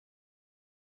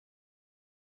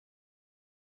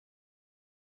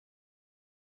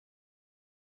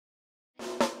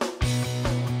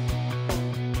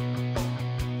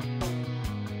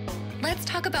Let's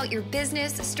talk about your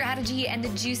business, strategy, and the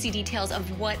juicy details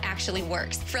of what actually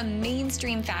works, from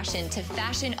mainstream fashion to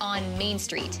fashion on Main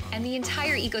Street and the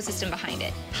entire ecosystem behind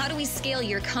it. How do we scale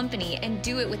your company and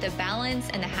do it with the balance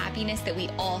and the happiness that we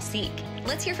all seek?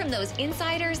 Let's hear from those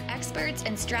insiders, experts,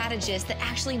 and strategists that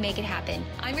actually make it happen.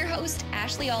 I'm your host,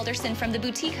 Ashley Alderson from the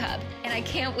Boutique Hub, and I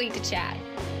can't wait to chat.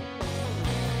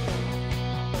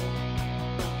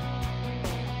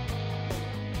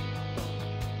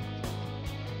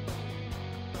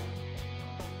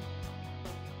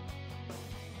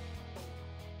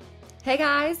 Hey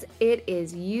guys, it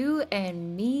is you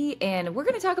and me, and we're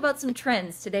going to talk about some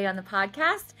trends today on the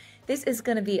podcast. This is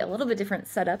going to be a little bit different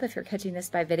setup if you're catching this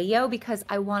by video, because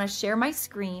I want to share my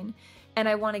screen and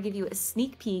I want to give you a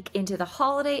sneak peek into the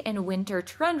holiday and winter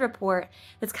trend report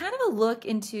that's kind of a look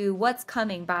into what's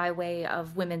coming by way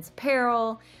of women's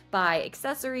apparel, by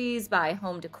accessories, by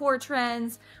home decor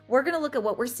trends. We're going to look at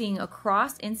what we're seeing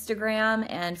across Instagram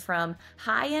and from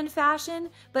high-end fashion,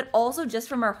 but also just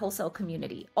from our wholesale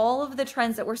community. All of the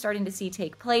trends that we're starting to see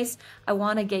take place, I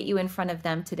want to get you in front of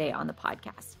them today on the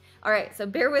podcast. All right, so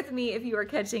bear with me if you are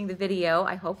catching the video.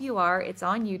 I hope you are. It's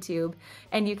on YouTube,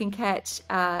 and you can catch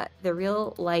the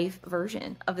real life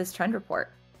version of this trend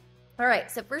report. All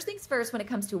right, so first things first, when it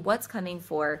comes to what's coming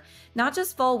for not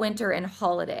just fall, winter, and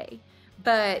holiday,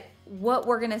 but what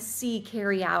we're gonna see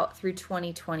carry out through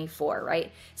 2024,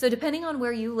 right? So depending on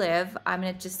where you live, I'm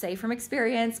gonna just say from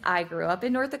experience, I grew up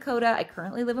in North Dakota. I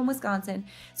currently live in Wisconsin.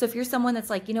 So if you're someone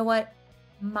that's like, you know what,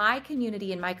 my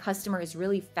community and my customer is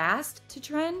really fast to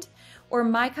trend, or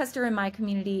my customer in my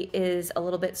community is a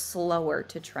little bit slower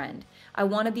to trend, I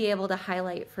want to be able to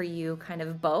highlight for you kind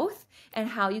of both and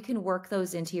how you can work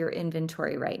those into your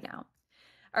inventory right now.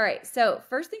 All right, so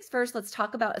first things first, let's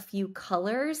talk about a few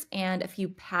colors and a few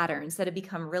patterns that have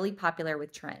become really popular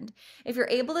with trend. If you're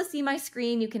able to see my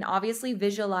screen, you can obviously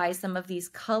visualize some of these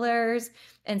colors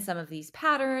and some of these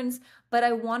patterns, but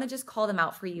I want to just call them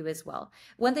out for you as well.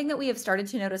 One thing that we have started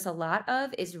to notice a lot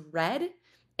of is red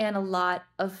and a lot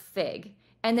of fig.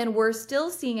 And then we're still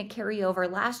seeing a carryover.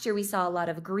 Last year, we saw a lot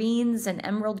of greens and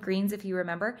emerald greens, if you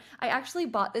remember. I actually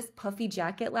bought this puffy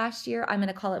jacket last year. I'm going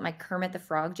to call it my Kermit the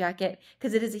Frog jacket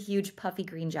because it is a huge puffy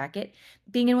green jacket.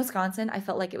 Being in Wisconsin, I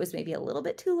felt like it was maybe a little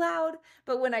bit too loud,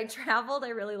 but when I traveled, I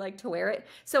really like to wear it.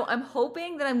 So I'm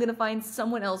hoping that I'm going to find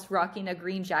someone else rocking a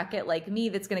green jacket like me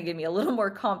that's going to give me a little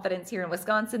more confidence here in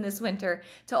Wisconsin this winter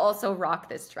to also rock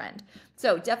this trend.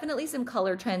 So definitely some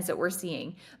color trends that we're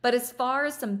seeing. But as far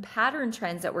as some pattern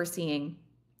trends that we're seeing,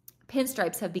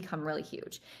 pinstripes have become really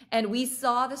huge. And we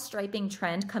saw the striping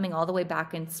trend coming all the way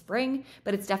back in spring,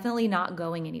 but it's definitely not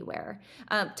going anywhere.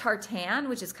 Tartan,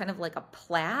 which is kind of like a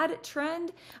plaid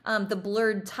trend, the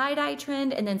blurred tie-dye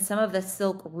trend, and then some of the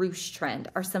silk ruche trend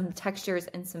are some textures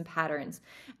and some patterns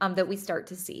that we start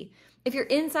to see. If you're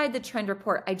inside the trend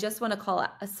report, I just want to call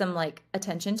some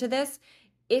attention to this.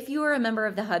 If you are a member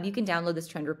of the Hub, you can download this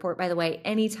trend report, by the way,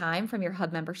 anytime from your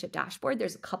Hub membership dashboard.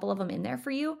 There's a couple of them in there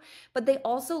for you, but they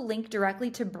also link directly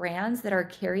to brands that are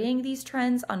carrying these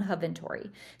trends on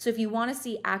Hubventory. So if you want to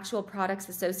see actual products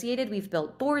associated, we've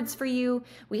built boards for you,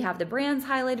 we have the brands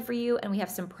highlighted for you, and we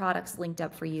have some products linked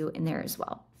up for you in there as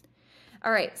well.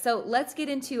 All right, so let's get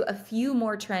into a few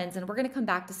more trends, and we're going to come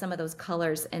back to some of those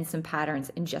colors and some patterns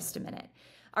in just a minute.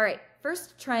 All right,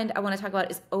 first trend I want to talk about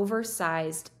is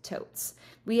oversized totes.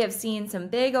 We have seen some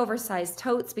big oversized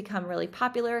totes become really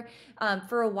popular.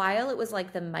 For a while, it was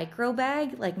like the micro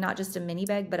bag, like not just a mini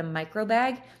bag, but a micro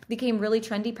bag. Became really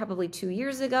trendy probably 2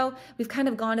 years ago. We've kind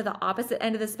of gone to the opposite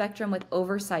end of the spectrum with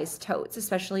oversized totes,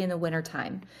 especially in the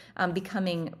wintertime,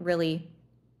 becoming really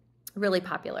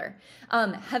popular.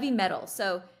 Heavy metal.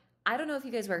 So I don't know if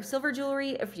you guys wear silver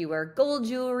jewelry, if you wear gold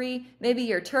jewelry, maybe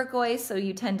you're turquoise, so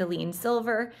you tend to lean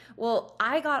silver. Well,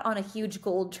 I got on a huge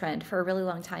gold trend for a really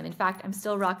long time. In fact, I'm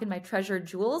still rocking my treasured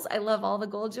jewels. I love all the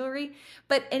gold jewelry,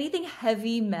 but anything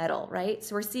heavy metal, right?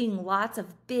 So we're seeing lots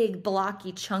of big,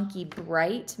 blocky, chunky,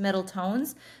 bright metal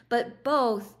tones, but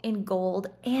both in gold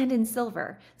and in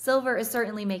silver. Silver is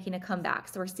certainly making a comeback,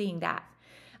 so we're seeing that.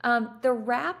 The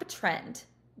wrap trend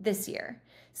this year.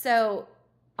 So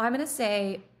I'm going to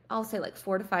say, I'll say like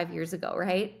 4 to 5 years ago,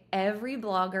 right? Every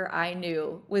blogger I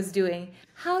knew was doing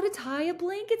how to tie a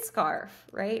blanket scarf,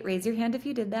 right? Raise your hand if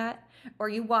you did that, or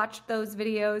you watched those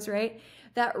videos, right?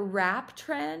 That wrap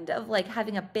trend of like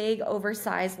having a big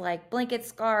oversized like blanket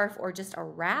scarf or just a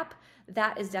wrap,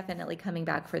 that is definitely coming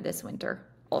back for this winter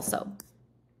also.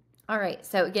 All right,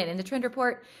 so again, in the trend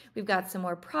report, we've got some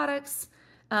more products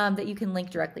that you can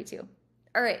link directly to.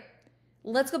 All right.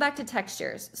 Let's go back to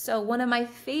textures. So one of my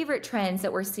favorite trends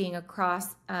that we're seeing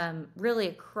across, really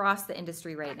across the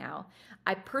industry right now.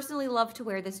 I personally love to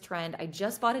wear this trend. I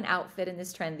just bought an outfit in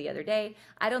this trend the other day.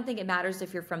 I don't think it matters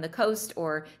if you're from the coast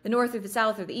or the north or the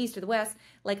south or the east or the west.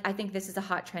 Like, I think this is a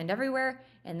hot trend everywhere,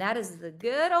 and that is the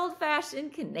good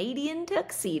old-fashioned Canadian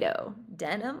tuxedo,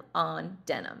 denim on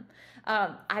denim.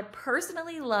 I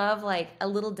personally love like a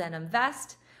little denim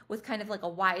vest with kind of like a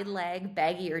wide leg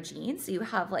baggier jeans. So you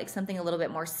have like something a little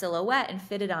bit more silhouette and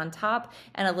fitted on top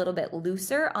and a little bit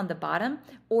looser on the bottom,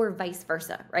 or vice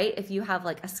versa, right? If you have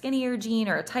like a skinnier jean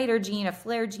or a tighter jean, a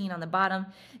flare jean on the bottom,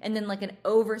 and then like an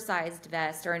oversized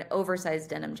vest or an oversized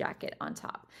denim jacket on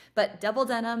top. But double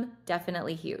denim,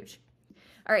 definitely huge.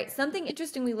 All right, something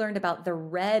interesting we learned about the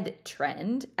red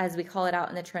trend, as we call it out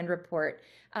in the trend report.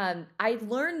 I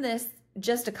learned this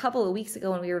just a couple of weeks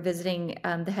ago when we were visiting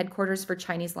the headquarters for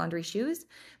Chinese laundry shoes.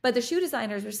 But the shoe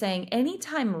designers were saying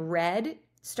anytime red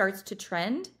starts to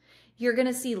trend, you're going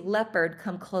to see leopard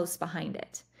come close behind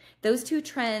it. Those two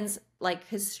trends, like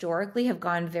historically, have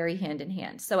gone very hand in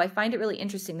hand. So I find it really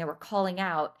interesting that we're calling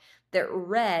out that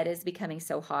red is becoming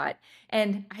so hot.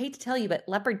 And I hate to tell you, but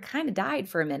leopard kind of died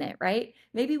for a minute, right?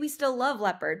 Maybe we still love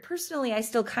leopard. Personally, I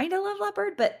still kind of love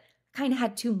leopard, but kind of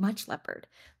had too much leopard.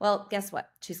 Well, guess what?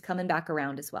 She's coming back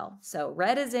around as well. So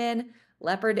red is in,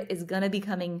 leopard is going to be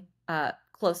coming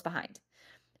close behind.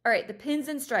 All right, the pins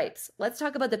and stripes. Let's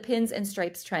talk about the pins and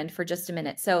stripes trend for just a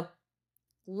minute. So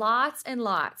lots and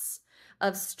lots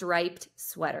of striped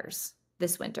sweaters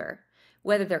this winter.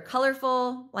 Whether they're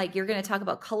colorful, like you're going to talk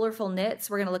about colorful knits.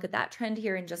 We're going to look at that trend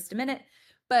here in just a minute,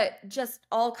 but just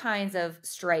all kinds of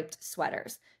striped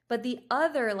sweaters. But the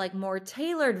other, like more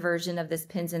tailored version of this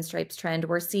pins and stripes trend,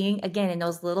 we're seeing again in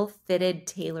those little fitted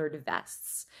tailored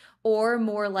vests, or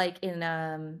more like in,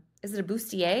 is it a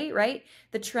bustier, right?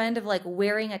 The trend of like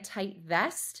wearing a tight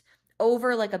vest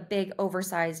over like a big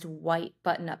oversized white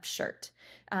button-up shirt.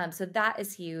 So that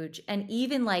is huge. And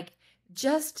even like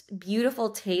just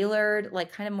beautiful tailored,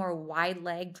 like kind of more wide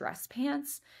leg dress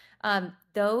pants.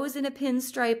 Those in a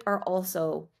pinstripe are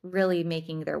also really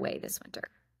making their way this winter.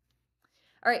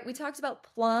 All right, we talked about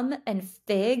plum and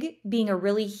fig being a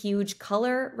really huge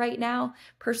color right now.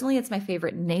 Personally, it's my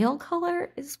favorite nail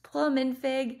color is plum and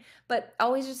fig, but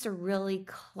always just a really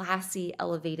classy,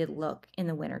 elevated look in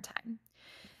the wintertime.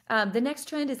 The next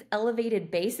trend is elevated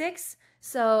basics.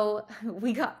 So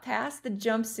we got past the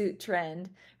jumpsuit trend,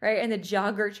 right? And the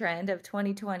jogger trend of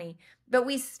 2020, but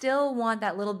we still want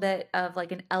that little bit of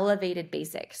like an elevated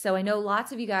basic. So I know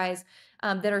lots of you guys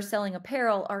that are selling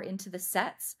apparel are into the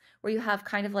sets where you have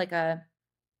kind of like a,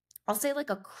 I'll say like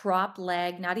a crop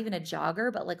leg, not even a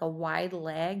jogger, but like a wide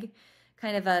leg,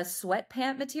 kind of a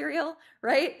sweatpant material,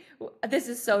 right? This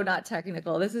is so not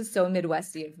technical. This is so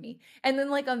Midwesty of me. And then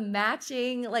like a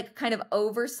matching, like kind of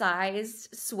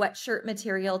oversized sweatshirt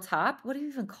material top. What do you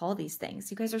even call these things?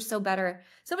 You guys are so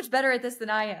much better at this than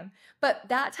I am. But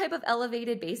that type of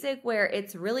elevated basic where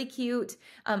it's really cute.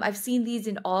 I've seen these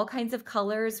in all kinds of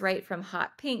colors, right? From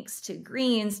hot pinks to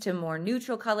greens to more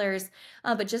neutral colors,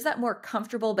 but just that more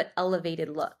comfortable but elevated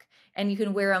look. And you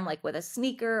can wear them like with a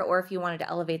sneaker, or if you wanted to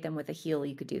elevate them with a heel,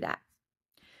 you could do that.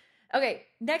 Okay,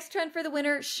 next trend for the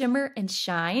winter, shimmer and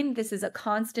shine. This is a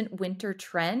constant winter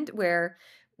trend where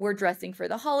we're dressing for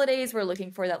the holidays. We're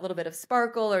looking for that little bit of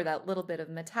sparkle or that little bit of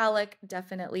metallic.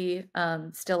 Definitely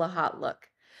still a hot look.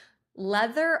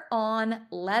 Leather on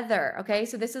leather. Okay,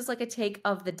 so this is like a take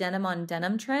of the denim on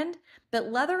denim trend, but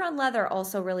leather on leather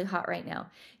also really hot right now.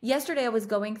 Yesterday, I was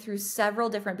going through several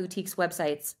different boutiques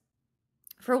websites.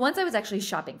 For once, I was actually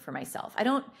shopping for myself. I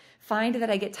don't find that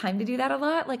I get time to do that a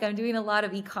lot. Like I'm doing a lot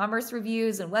of e-commerce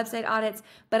reviews and website audits,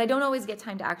 but I don't always get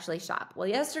time to actually shop. Well,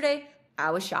 yesterday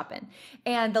I was shopping,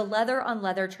 and the leather on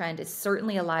leather trend is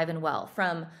certainly alive and well.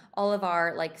 From all of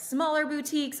our like smaller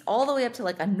boutiques all the way up to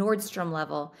like a Nordstrom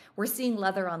level, we're seeing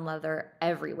leather on leather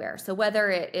everywhere. So whether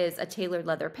it is a tailored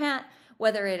leather pant,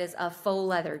 whether it is a faux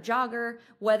leather jogger,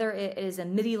 whether it is a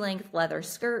midi-length leather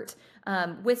skirt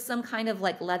with some kind of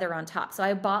like leather on top. So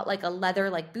I bought like a leather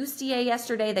like bustier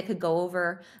yesterday that could go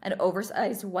over an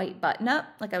oversized white button up,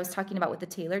 like I was talking about with the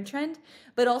tailored trend,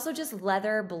 but also just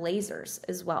leather blazers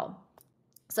as well.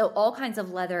 So all kinds of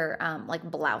leather like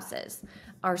blouses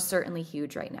are certainly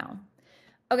huge right now.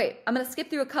 Okay, I'm gonna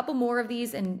skip through a couple more of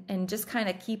these and just kind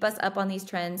of keep us up on these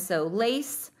trends. So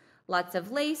lace, lots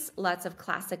of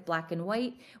classic black and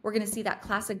white. We're going to see that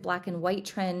classic black and white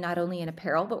trend not only in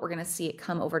apparel, but we're going to see it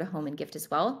come over to home and gift as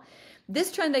well.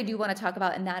 This trend I do want to talk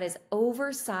about, and that is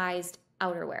oversized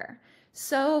outerwear.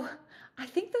 So I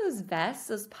think those vests,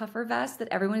 those puffer vests that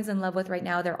everyone is in love with right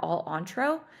now, they're all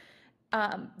Entro.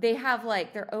 They have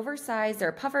like, they're oversized, they're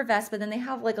a puffer vest, but then they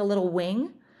have like a little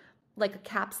wing, like a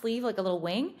cap sleeve, like a little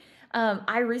wing.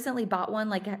 I recently bought one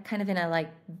like kind of in a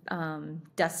like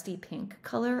dusty pink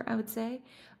color, I would say.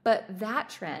 But that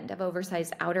trend of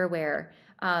oversized outerwear,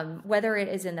 whether it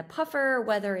is in the puffer,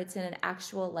 whether it's in an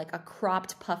actual like a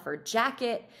cropped puffer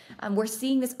jacket, we're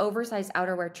seeing this oversized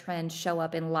outerwear trend show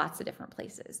up in lots of different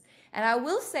places. And I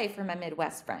will say for my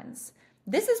Midwest friends,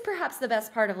 this is perhaps the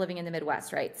best part of living in the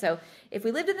Midwest, right? So if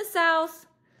we lived in the South,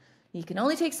 you can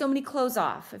only take so many clothes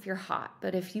off if you're hot.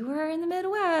 But if you are in the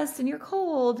Midwest and you're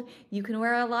cold, you can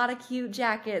wear a lot of cute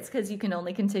jackets because you can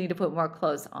only continue to put more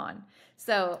clothes on.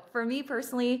 So for me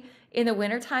personally, in the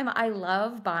wintertime, I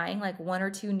love buying like one or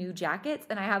two new jackets.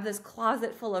 And I have this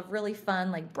closet full of really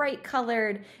fun, like bright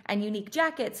colored and unique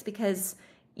jackets because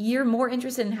you're more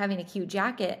interested in having a cute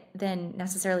jacket than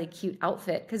necessarily a cute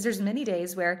outfit because there's many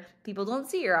days where people don't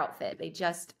see your outfit. They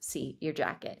just see your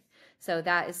jacket. So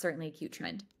that is certainly a cute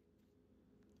trend.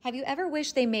 Have you ever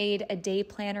wished they made a day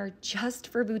planner just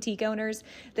for boutique owners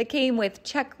that came with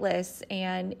checklists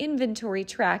and inventory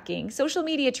tracking, social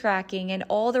media tracking, and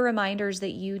all the reminders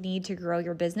that you need to grow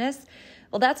your business?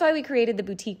 Well, that's why we created the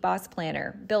Boutique Boss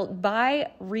Planner, built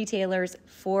by retailers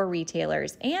for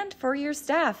retailers and for your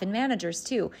staff and managers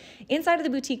too. Inside of the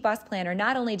Boutique Boss Planner,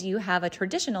 not only do you have a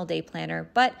traditional day planner,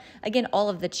 but again, all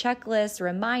of the checklists,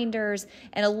 reminders,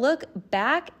 and a look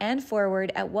back and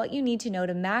forward at what you need to know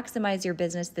to maximize your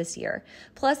business this year.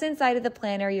 Plus, inside of the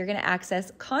planner, you're going to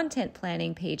access content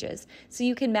planning pages so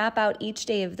you can map out each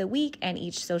day of the week and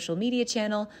each social media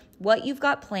channel, what you've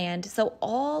got planned, so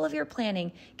all of your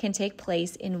planning can take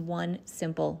place in one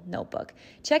simple notebook.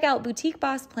 Check out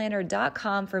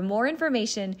boutiquebossplanner.com for more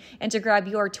information and to grab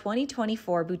your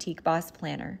 2024 Boutique Boss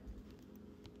Planner.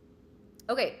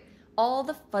 Okay, all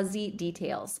the fuzzy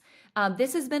details.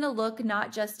 This has been a look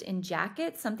not just in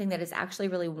jackets, something that is actually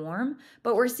really warm,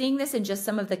 but we're seeing this in just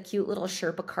some of the cute little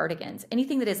Sherpa cardigans.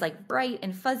 Anything that is like bright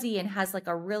and fuzzy and has like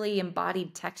a really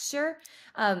embodied texture.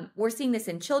 We're seeing this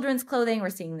in children's clothing. We're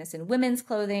seeing this in women's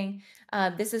clothing.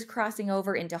 This is crossing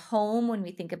over into home when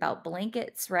we think about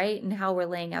blankets, right? And how we're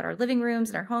laying out our living rooms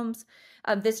and our homes.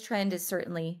 This trend is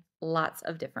certainly lots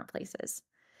of different places.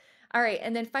 All right,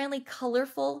 and then finally,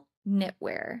 colorful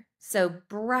knitwear. So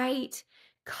bright,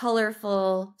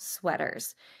 colorful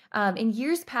sweaters. In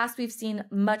years past, we've seen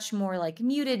much more like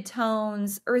muted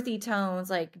tones, earthy tones,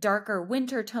 like darker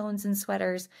winter tones in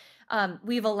sweaters.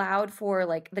 We've allowed for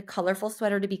like the colorful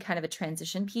sweater to be kind of a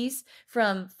transition piece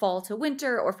from fall to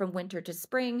winter or from winter to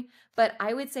spring. But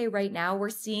I would say right now we're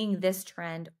seeing this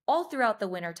trend all throughout the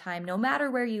winter time, no matter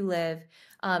where you live,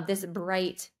 this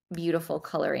bright, beautiful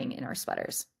coloring in our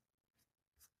sweaters.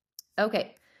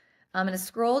 Okay. I'm going to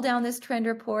scroll down this trend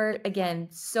report. Again,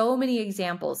 so many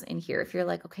examples in here. If you're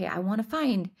like, okay, I want to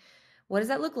find, what does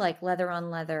that look like? Leather on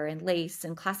leather and lace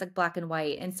and classic black and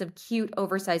white and some cute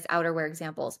oversized outerwear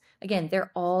examples. Again,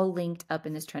 they're all linked up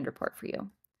in this trend report for you.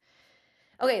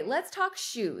 Okay, let's talk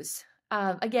shoes.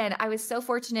 Again, I was so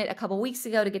fortunate a couple weeks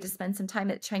ago to get to spend some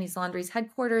time at Chinese Laundry's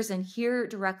headquarters and hear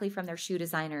directly from their shoe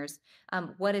designers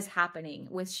what is happening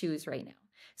with shoes right now.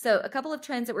 So a couple of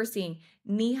trends that we're seeing,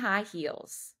 knee-high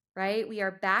heels. Right? We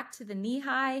are back to the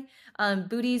knee-high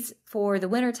booties for the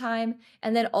wintertime.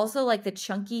 And then also like the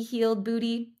chunky heeled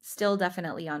booty, still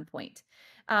definitely on point.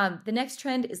 The next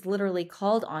trend is literally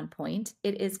called on point.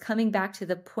 It is coming back to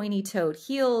the pointy-toed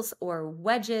heels or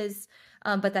wedges,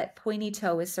 but that pointy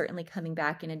toe is certainly coming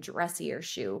back in a dressier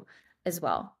shoe as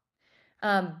well.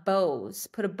 Bows,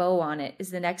 put a bow on it is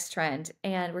the next trend.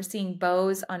 And we're seeing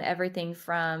bows on everything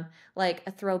from like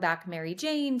a throwback Mary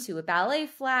Jane to a ballet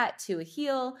flat to a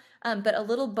heel. But a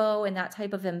little bow and that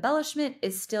type of embellishment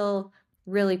is still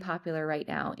really popular right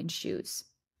now in shoes.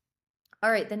 All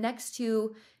right, the next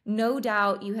two, no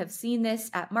doubt you have seen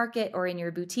this at market or in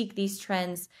your boutique. These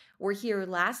trends were here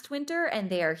last winter and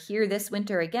they are here this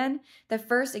winter again. The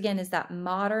first, again, is that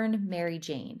modern Mary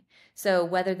Jane. So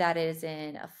whether that is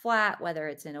in a flat, whether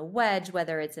it's in a wedge,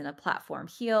 whether it's in a platform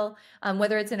heel,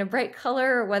 whether it's in a bright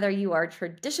color, or whether you are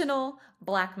traditional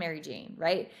black Mary Jane,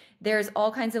 right? There's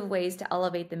all kinds of ways to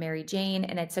elevate the Mary Jane,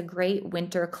 and it's a great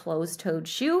winter closed-toed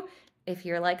shoe. If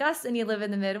you're like us and you live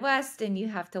in the Midwest and you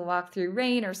have to walk through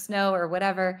rain or snow or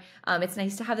whatever, it's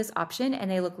nice to have this option, and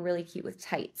they look really cute with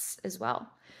tights as well.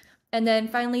 And then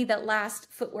finally, that last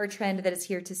footwear trend that is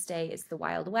here to stay is the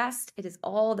Wild West. It is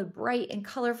all the bright and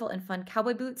colorful and fun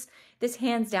cowboy boots. This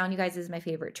hands down, you guys, is my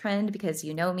favorite trend because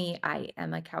you know me, I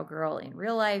am a cowgirl in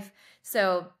real life.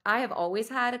 So I have always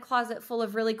had a closet full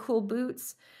of really cool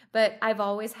boots, But I've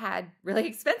always had really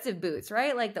expensive boots,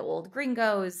 right? Like the old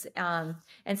Gringos, and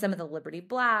some of the Liberty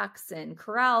Blacks and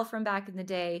Corral from back in the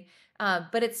day.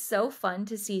 But it's so fun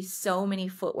to see so many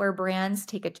footwear brands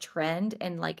take a trend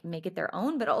and like make it their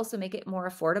own, but also make it more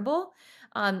affordable,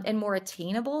 and more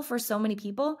attainable for so many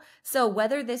people. So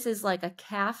whether this is like a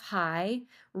calf high,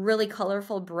 really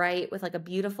colorful, bright with like a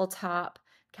beautiful top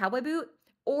cowboy boot,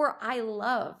 or I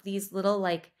love these little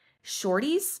like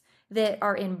shorties that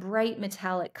are in bright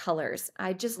metallic colors.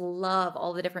 I just love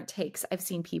all the different takes I've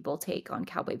seen people take on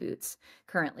cowboy boots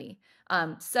currently.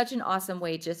 Such an awesome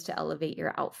way just to elevate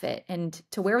your outfit and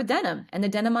to wear with denim and the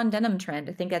denim on denim trend.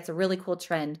 I think that's a really cool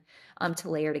trend to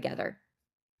layer together.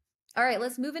 All right,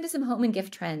 let's move into some home and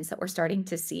gift trends that we're starting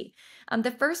to see. The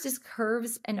first is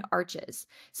curves and arches.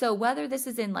 So whether this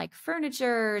is in like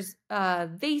furnitures,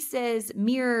 vases,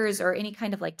 mirrors, or any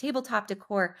kind of like tabletop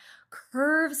decor,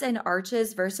 curves and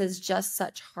arches versus just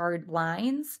such hard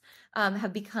lines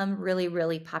have become really,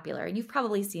 really popular. And you've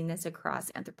probably seen this across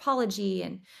anthropology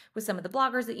and with some of the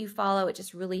bloggers that you follow. It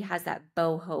just really has that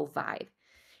boho vibe.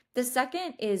 The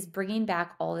second is bringing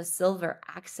back all the silver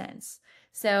accents.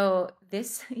 So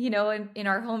this, in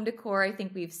our home decor, I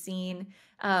think we've seen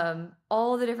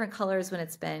all the different colors when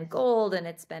it's been gold and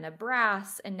it's been a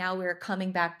brass, and now we're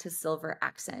coming back to silver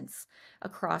accents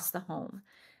across the home.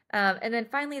 And then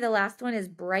finally, the last one is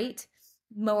bright,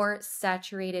 more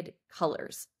saturated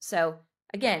colors. So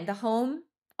again, the home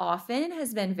often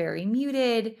has been very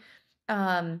muted.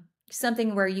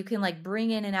 Something where you can like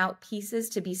bring in and out pieces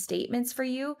to be statements for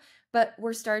you, but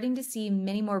we're starting to see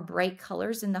many more bright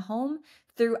colors in the home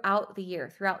throughout the year,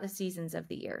 throughout the seasons of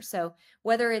the year. So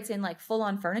whether it's in like full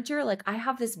on furniture, like I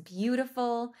have this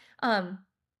beautiful,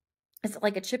 it's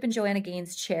like a Chip and Joanna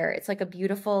Gaines chair. It's like a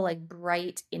beautiful, like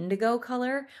bright indigo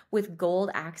color with gold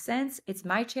accents. It's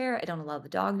my chair. I don't allow the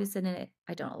dog to sit in it.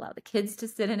 I don't allow the kids to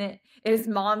sit in it. It is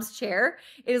mom's chair.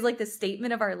 It is like the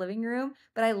statement of our living room,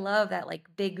 but I love that like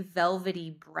big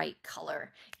velvety bright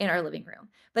color in our living room.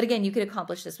 But again, you could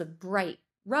accomplish this with bright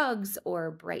rugs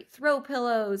or bright throw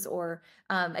pillows or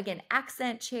again,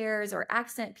 accent chairs or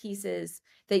accent pieces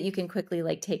that you can quickly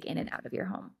like take in and out of your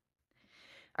home.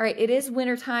 All right, it is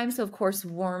wintertime, so of course,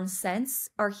 warm scents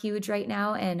are huge right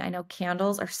now. And I know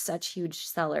candles are such huge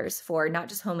sellers for not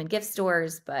just home and gift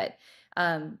stores, but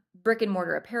brick and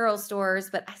mortar apparel stores.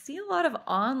 But I see a lot of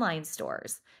online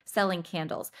stores selling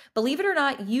candles. Believe it or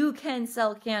not, you can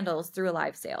sell candles through a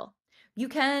live sale. You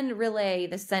can relay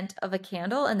the scent of a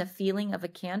candle and the feeling of a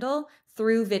candle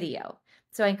through video.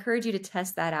 So I encourage you to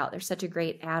test that out. They're such a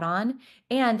great add-on,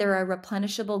 and they're a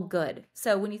replenishable good.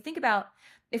 So when you think about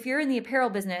if you're in the apparel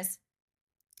business,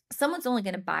 someone's only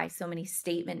going to buy so many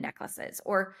statement necklaces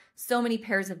or so many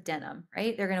pairs of denim,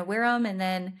 right? They're going to wear them and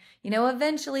then,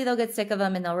 eventually they'll get sick of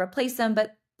them and they'll replace them,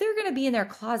 but they're going to be in their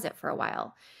closet for a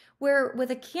while. Where with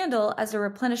a candle as a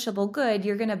replenishable good,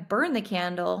 you're going to burn the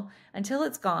candle until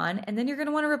it's gone, and then you're going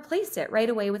to want to replace it right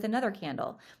away with another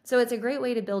candle. So it's a great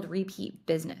way to build repeat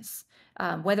business,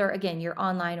 whether, again, you're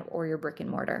online or you're brick and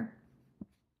mortar.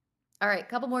 All right, a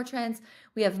couple more trends.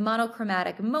 We have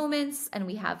monochromatic moments and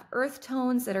we have earth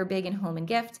tones that are big in home and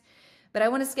gift. But I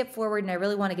want to skip forward and I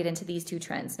really want to get into these two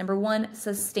trends. Number one,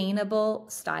 sustainable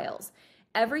styles.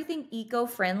 Everything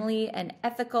eco-friendly and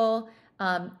ethical,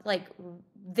 like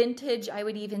vintage, I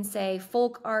would even say,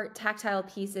 folk art, tactile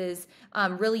pieces,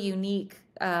 really unique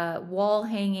wall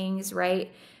hangings,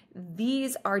 right?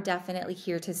 These are definitely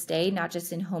here to stay, not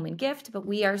just in home and gift, but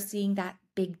we are seeing that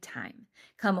big time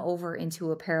come over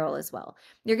into apparel as well.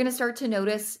 You're going to start to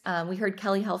notice, we heard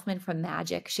Kelly Helfman from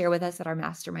Magic share with us at our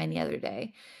mastermind the other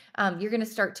day. You're going to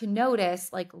start to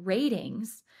notice like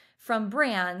ratings from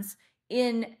brands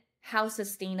in how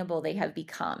sustainable they have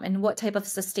become and what type of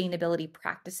sustainability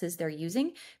practices they're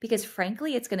using, because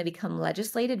frankly, it's going to become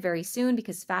legislated very soon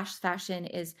because fast fashion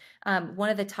is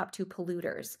one of the top 2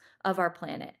 polluters of our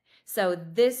planet. So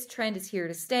this trend is here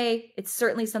to stay. It's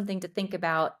certainly something to think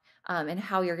about and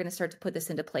how you're going to start to put this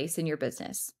into place in your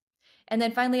business. And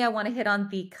then finally, I want to hit on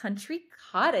the country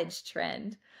cottage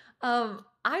trend.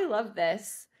 I love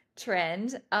this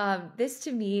trend. This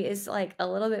to me is like a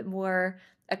little bit more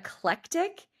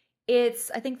eclectic.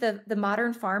 I think the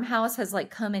modern farmhouse has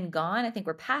like come and gone. I think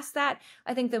we're past that.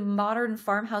 I think the modern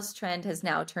farmhouse trend has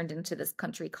now turned into this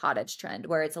country cottage trend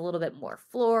where it's a little bit more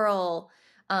floral,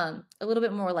 a little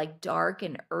bit more like dark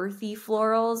and earthy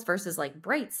florals versus like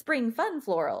bright spring fun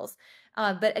florals.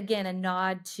 But again, a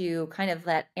nod to kind of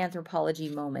that anthropology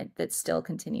moment that's still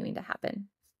continuing to happen.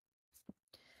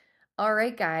 All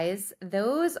right, guys,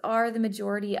 those are the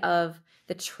majority of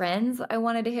the trends I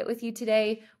wanted to hit with you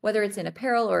today, whether it's in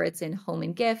apparel or it's in home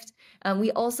and gift.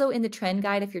 We also, in the trend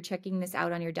guide, if you're checking this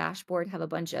out on your dashboard, have a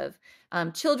bunch of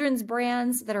children's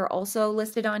brands that are also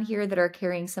listed on here that are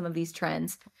carrying some of these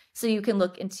trends. So you can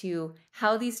look into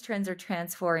how these trends are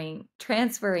transferring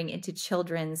into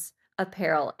children's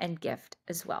apparel and gift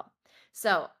as well.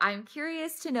 So I'm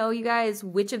curious to know, you guys,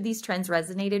 which of these trends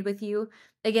resonated with you.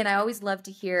 Again, I always love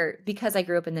to hear, because I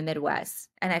grew up in the Midwest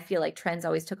and I feel like trends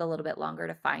always took a little bit longer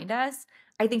to find us.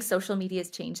 I think social media has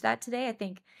changed that today. I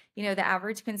think, the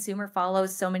average consumer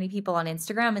follows so many people on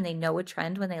Instagram and they know a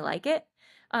trend when they like it.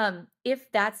 If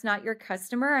that's not your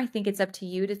customer, I think it's up to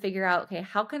you to figure out, okay,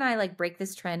 how can I break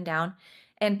this trend down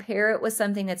and pair it with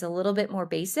something that's a little bit more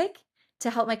basic to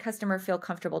help my customer feel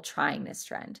comfortable trying this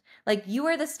trend. You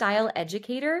are the style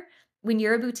educator when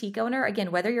you're a boutique owner.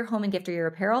 Again, whether you're home and gift or your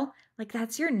apparel,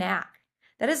 that's your knack.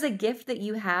 That is a gift that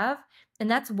you have. And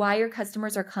that's why your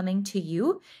customers are coming to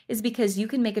you, is because you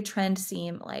can make a trend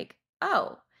seem like,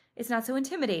 oh, it's not so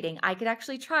intimidating. I could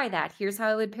actually try that. Here's how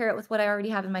I would pair it with what I already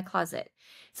have in my closet.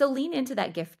 So lean into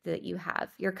that gift that you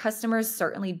have. Your customers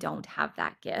certainly don't have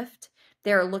that gift.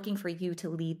 They're looking for you to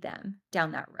lead them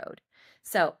down that road.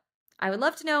 So I would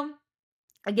love to know,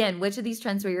 again, which of these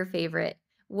trends were your favorite?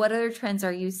 What other trends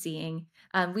are you seeing?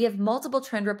 We have multiple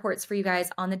trend reports for you guys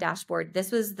on the dashboard.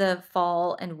 This was the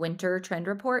fall and winter trend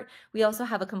report. We also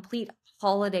have a complete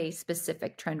holiday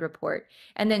specific trend report.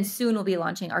 And then soon we'll be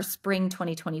launching our spring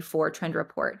 2024 trend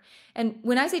report. And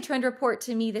when I say trend report,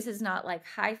 to me, this is not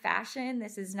high fashion.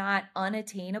 This is not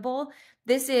unattainable.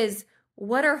 This is,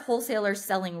 what are wholesalers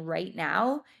selling right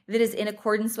now that is in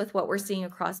accordance with what we're seeing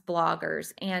across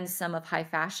bloggers and some of high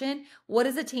fashion? What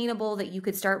is attainable that you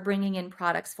could start bringing in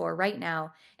products for right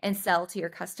now and sell to your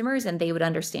customers, and they would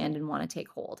understand and want to take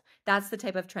hold? That's the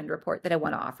type of trend report that I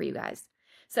want to offer you guys.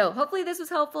 So hopefully this was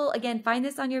helpful. Again, find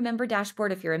this on your member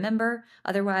dashboard if you're a member.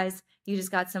 Otherwise, you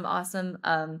just got some awesome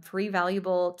free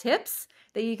valuable tips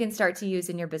that you can start to use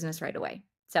in your business right away.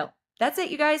 So that's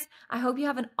it, you guys. I hope you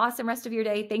have an awesome rest of your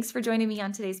day. Thanks for joining me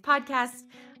on today's podcast.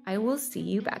 I will see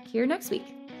you back here next week.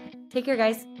 Take care,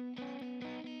 guys.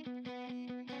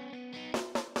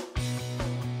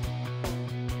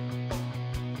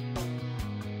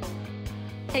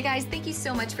 Hey guys, thank you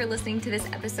so much for listening to this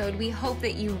episode. We hope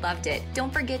that you loved it.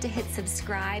 Don't forget to hit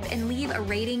subscribe and leave a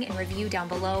rating and review down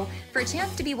below for a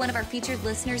chance to be one of our featured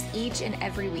listeners each and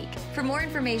every week. For more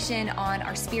information on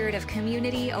our spirit of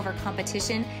community over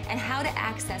competition and how to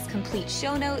access complete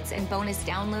show notes and bonus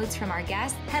downloads from our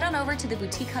guests, head on over to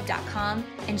theboutiquehub.com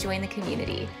and join the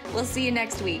community. We'll see you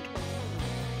next week.